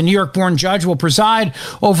again as the New York-born judge will preside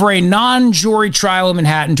over a non-jury trial in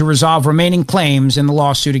Manhattan to resolve remaining claims in the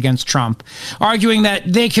lawsuit against Trump, arguing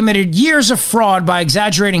that they committed years of fraud by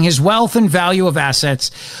exaggerating his wealth and value of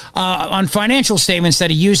assets on financial statements that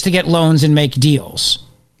he used to get loans and make deals.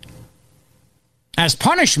 As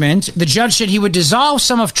punishment, the judge said he would dissolve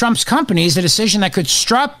some of Trump's companies, a decision that could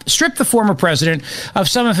strip the former president of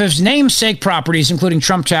some of his namesake properties, including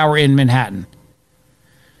Trump Tower in Manhattan.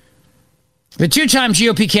 The two-time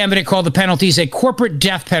GOP candidate called the penalties a corporate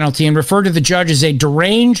death penalty and referred to the judge as a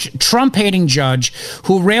deranged, Trump-hating judge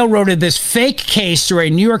who railroaded this fake case through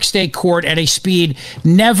a New York State court at a speed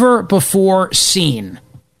never before seen.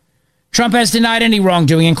 Trump has denied any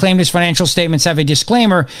wrongdoing and claimed his financial statements have a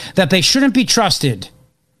disclaimer that they shouldn't be trusted,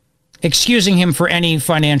 excusing him for any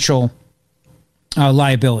financial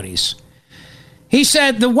liabilities. He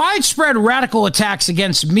said, the widespread radical attacks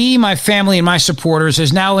against me, my family, and my supporters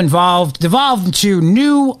has now devolved into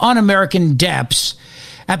new un-American depths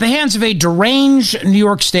at the hands of a deranged New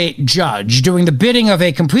York State judge doing the bidding of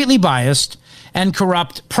a completely biased and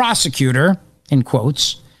corrupt prosecutor, in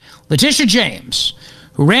quotes, Letitia James,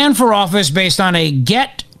 who ran for office based on a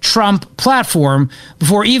Get Trump platform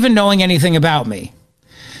before even knowing anything about me.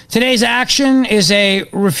 Today's action is a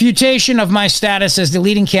refutation of my status as the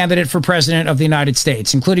leading candidate for president of the United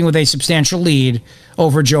States, including with a substantial lead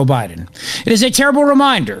over Joe Biden. It is a terrible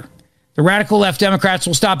reminder. The radical left Democrats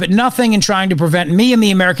will stop at nothing in trying to prevent me and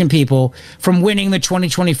the American people from winning the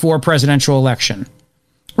 2024 presidential election.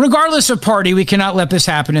 Regardless of party, we cannot let this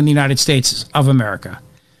happen in the United States of America.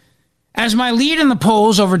 As my lead in the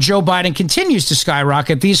polls over Joe Biden continues to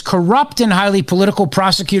skyrocket, these corrupt and highly political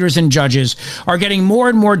prosecutors and judges are getting more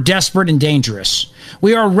and more desperate and dangerous.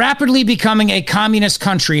 We are rapidly becoming a communist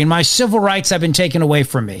country, and my civil rights have been taken away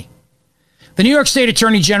from me. The New York State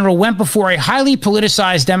Attorney General went before a highly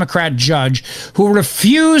politicized Democrat judge who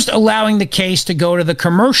refused allowing the case to go to the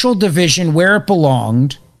commercial division where it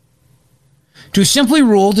belonged, to simply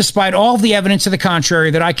rule, despite all of the evidence to the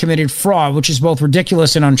contrary, that I committed fraud, which is both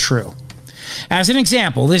ridiculous and untrue. As an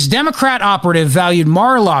example, this Democrat operative valued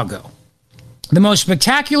Mar-a-Lago, the most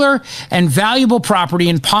spectacular and valuable property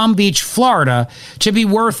in Palm Beach, Florida, to be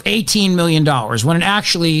worth $18 million, when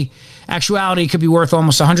in actuality could be worth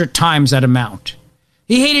almost 100 times that amount.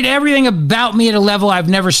 He hated everything about me at a level I've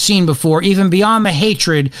never seen before, even beyond the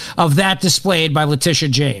hatred of that displayed by Letitia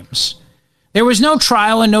James. There was no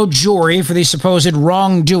trial and no jury for the supposed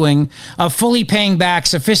wrongdoing of fully paying back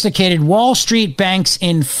sophisticated Wall Street banks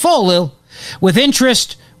in full, with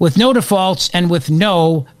interest, with no defaults, and with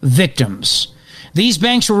no victims. These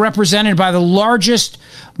banks were represented by the largest,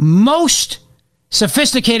 most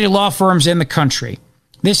sophisticated law firms in the country.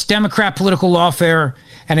 This Democrat political lawfare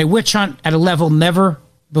and a witch hunt at a level never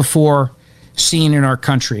before seen in our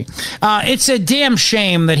country. It's a damn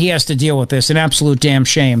shame that he has to deal with this, an absolute damn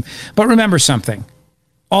shame. But remember something.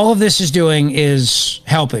 All of this is doing is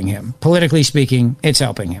helping him. Politically speaking, it's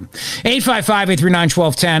helping him.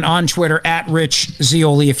 855-839-1210 on Twitter, at Rich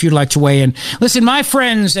Zeoli, if you'd like to weigh in. Listen, my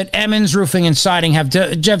friends at Emmons Roofing and Siding have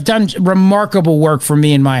done remarkable work for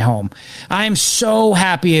me in my home. I am so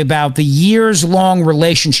happy about the years-long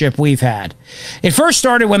relationship we've had. It first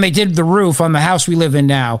started when they did the roof on the house we live in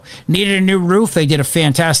now. Needed a new roof. They did a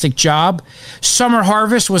fantastic job. Summer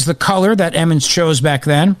Harvest was the color that Emmons chose back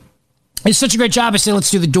then. It's such a great job. I said,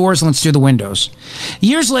 let's do the doors and let's do the windows.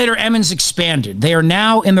 Years later, Emmons expanded. They are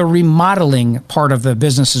now in the remodeling part of the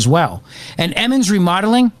business as well. And Emmons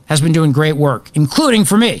Remodeling has been doing great work, including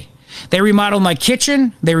for me. They remodeled my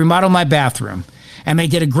kitchen. They remodeled my bathroom. And they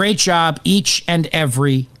did a great job each and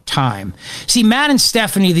every time. See, Matt and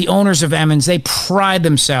Stephanie, the owners of Emmons, they pride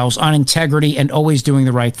themselves on integrity and always doing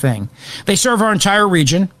the right thing. They serve our entire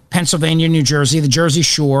region, Pennsylvania, New Jersey, the Jersey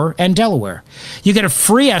Shore, and Delaware. You get a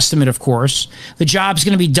free estimate, of course. The job's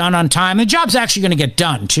going to be done on time. The job's actually going to get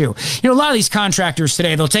done, too. You know, a lot of these contractors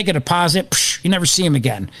today, they'll take a deposit. You never see them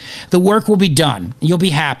again. The work will be done. You'll be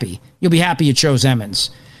happy. You'll be happy you chose Emmons.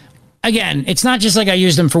 Again, it's not just like I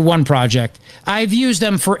use them for one project. I've used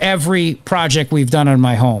them for every project we've done on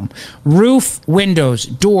my home. Roof, windows,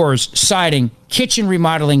 doors, siding, kitchen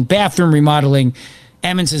remodeling, bathroom remodeling.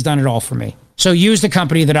 Emmons has done it all for me. So use the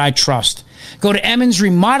company that I trust. Go to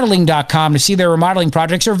emmonsremodeling.com to see their remodeling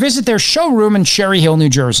projects or visit their showroom in Cherry Hill, New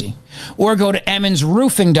Jersey. Or go to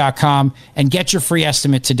emmonsroofing.com and get your free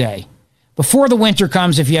estimate today. Before the winter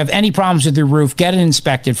comes, if you have any problems with your roof, get it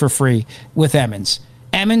inspected for free with Emmons.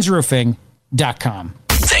 emmonsroofing.com.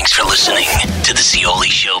 Thanks for listening to the Zeoli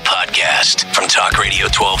Show podcast from Talk Radio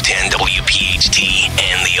 1210 WPHT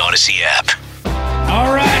and the Odyssey app.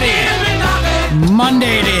 All righty.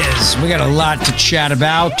 Monday it is. We got a lot to chat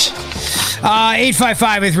about.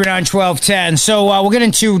 855-839-1210. So we'll get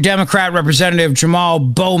into Democrat Representative Jamal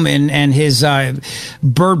Bowman and his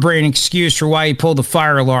bird brain excuse for why he pulled the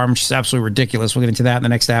fire alarm, which is absolutely ridiculous. We'll get into that in the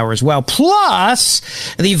next hour as well.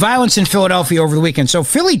 Plus, the violence in Philadelphia over the weekend. So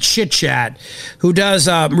Philly Chit Chat, who does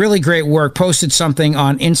really great work, posted something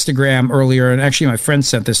on Instagram earlier, and actually my friend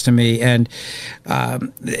sent this to me, and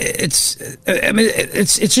it's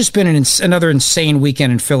just been another insane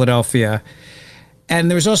weekend in Philadelphia. And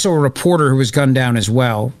there was also a reporter who was gunned down as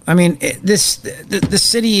well. I mean, the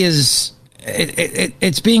city is...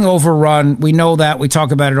 It's being overrun. We know that. We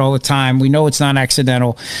talk about it all the time. We know it's not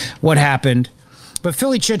accidental what happened. But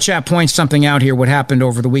Philly Chit Chat points something out here, what happened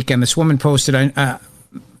over the weekend. This woman posted,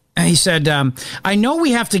 he said, I know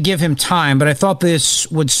we have to give him time, but I thought this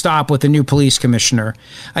would stop with the new police commissioner.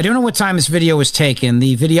 I don't know what time this video was taken.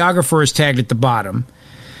 The videographer is tagged at the bottom.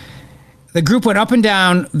 The group went up and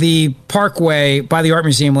down the Parkway by the Art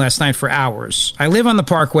Museum last night for hours. I live on the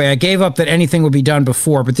Parkway. I gave up that anything would be done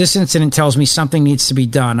before, but this incident tells me something needs to be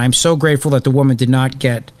done. I'm so grateful that the woman did not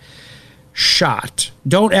get shot.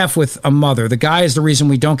 Don't F with a mother. The guy is the reason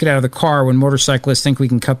we don't get out of the car when motorcyclists think we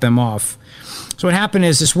can cut them off. So what happened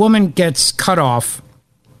is this woman gets cut off,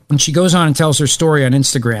 and she goes on and tells her story on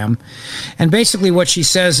Instagram. And basically what she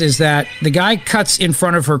says is that the guy cuts in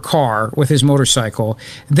front of her car with his motorcycle.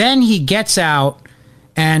 Then he gets out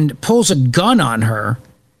and pulls a gun on her.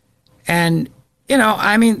 And, you know,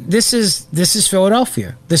 I mean, this is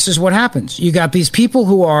Philadelphia. This is what happens. You got these people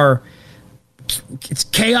who are, it's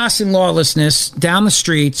chaos and lawlessness down the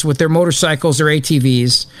streets with their motorcycles or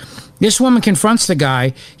ATVs. This woman confronts the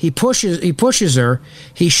guy. He pushes her.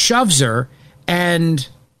 He shoves her and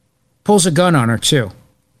pulls a gun on her too,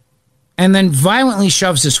 and then violently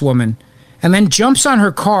shoves this woman, and then jumps on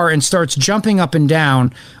her car and starts jumping up and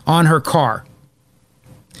down on her car.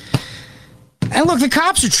 And look, the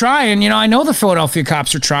cops are trying. You know, I know the Philadelphia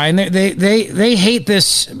cops are trying. They hate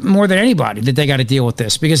this more than anybody, that they got to deal with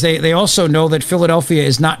this, because they also know that Philadelphia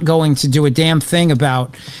is not going to do a damn thing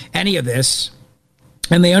about any of this.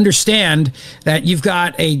 And they understand that you've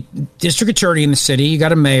got a district attorney in the city, you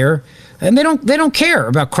got a mayor, and they don't care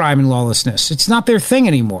about crime and lawlessness. It's not their thing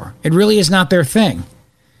anymore. It really is not their thing.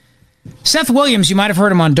 Seth Williams, you might have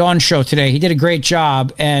heard him on Dawn's show today. He did a great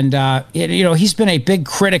job, and he's been a big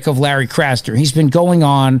critic of Larry Krasner. He's been going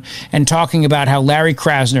on and talking about how Larry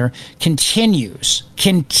Krasner continues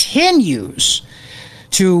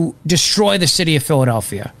to destroy the city of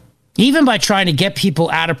Philadelphia, even by trying to get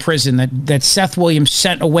people out of prison that Seth Williams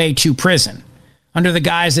sent away to prison under the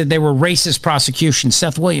guise that they were racist prosecutions.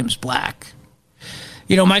 Seth Williams, black.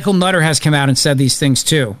 You know, Michael Nutter has come out and said these things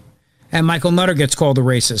too. And Michael Nutter gets called a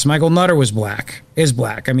racist. Michael Nutter is black.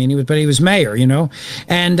 I mean, he was mayor, you know.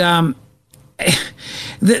 And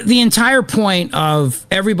the entire point of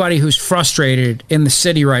everybody who's frustrated in the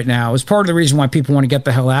city right now is part of the reason why people want to get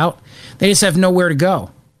the hell out. They just have nowhere to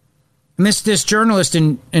go. And this journalist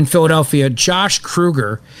in Philadelphia, Josh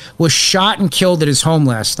Kruger, was shot and killed at his home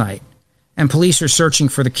last night. And police are searching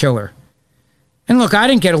for the killer. And look, I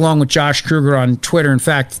didn't get along with Josh Kruger on Twitter. In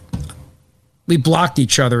fact, we blocked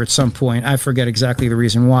each other at some point. I forget exactly the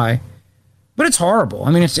reason why. But it's horrible.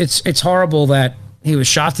 I mean, it's horrible that he was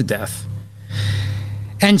shot to death.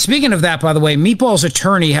 And speaking of that, by the way, Meatball's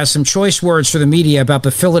attorney has some choice words for the media about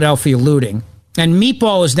the Philadelphia looting. And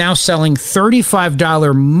Meatball is now selling $35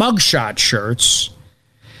 mugshot shirts.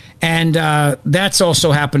 And that's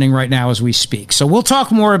also happening right now as we speak. So we'll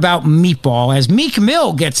talk more about Meatball as Meek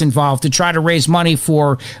Mill gets involved to try to raise money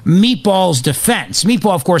for Meatball's defense.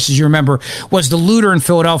 Meatball, of course, as you remember, was the looter in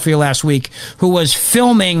Philadelphia last week who was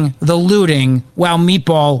filming the looting while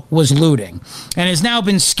Meatball was looting, and has now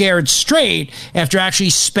been scared straight after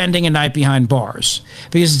actually spending a night behind bars.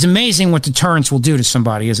 Because it's amazing what deterrence will do to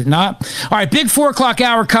somebody, is it not? All right, big 4 o'clock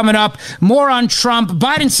hour coming up. More on Trump.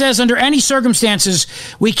 Biden says under any circumstances,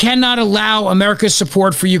 we cannot allow America's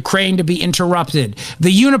support for Ukraine to be interrupted. The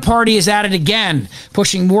Uniparty is at it again,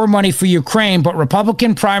 pushing more money for Ukraine, but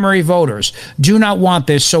Republican primary voters do not want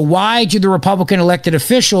this. So why do the Republican elected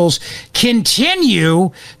officials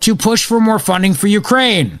continue to push for more funding for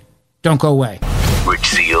Ukraine? Don't go away. Rich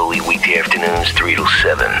Zeoli, weekday afternoons 3 to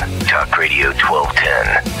 7. Talk Radio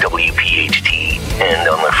 1210, WPHT, and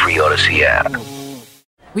on the free Odyssey app.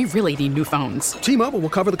 We really need new phones. T-Mobile will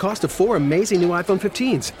cover the cost of 4 amazing new iPhone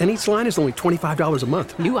 15s, and each line is only $25 a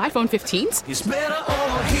month. New iPhone 15s? It's better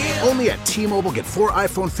over here. Only at T-Mobile, get 4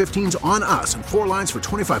 iPhone 15s on us and 4 lines for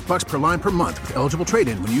 $25 per line per month with eligible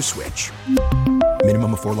trade-in when you switch.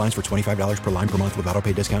 Minimum of 4 lines for $25 per line per month with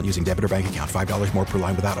autopay discount using debit or bank account. $5 more per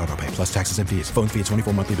line without autopay, plus taxes and fees. Phone fee at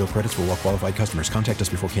 24 monthly bill credits for well-qualified customers. Contact us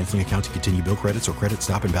before canceling account to continue bill credits or credit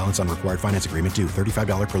stop and balance on required finance agreement due.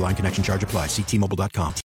 $35 per line connection charge applies. See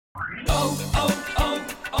T-Mobile.com.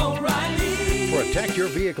 O'Reilly. Protect your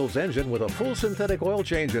vehicle's engine with a full synthetic oil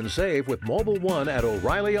change and save with Mobil 1 at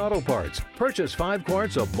O'Reilly Auto Parts. Purchase 5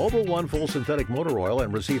 quarts of Mobil 1 full synthetic motor oil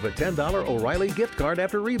and receive a $10 O'Reilly gift card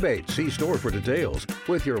after rebate. See store for details.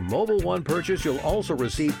 With your Mobil 1 purchase, you'll also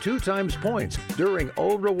receive 2 times points during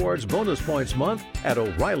Old Rewards Bonus Points Month at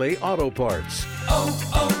O'Reilly Auto Parts.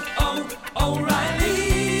 O'Reilly.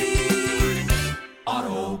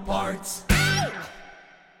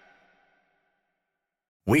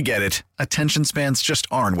 We get it. Attention spans just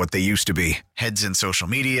aren't what they used to be. Heads in social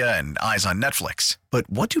media and eyes on Netflix. But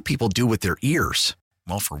what do people do with their ears?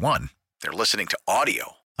 Well, for one, they're listening to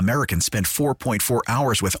audio. Americans spend 4.4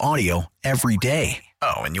 hours with audio every day.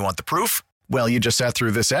 Oh, and you want the proof? Well, you just sat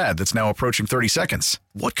through this ad that's now approaching 30 seconds.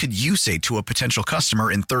 What could you say to a potential customer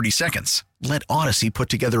in 30 seconds? Let Odyssey put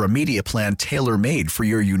together a media plan tailor-made for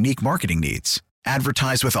your unique marketing needs.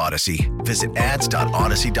 Advertise with Odyssey. Visit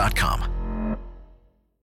ads.odyssey.com.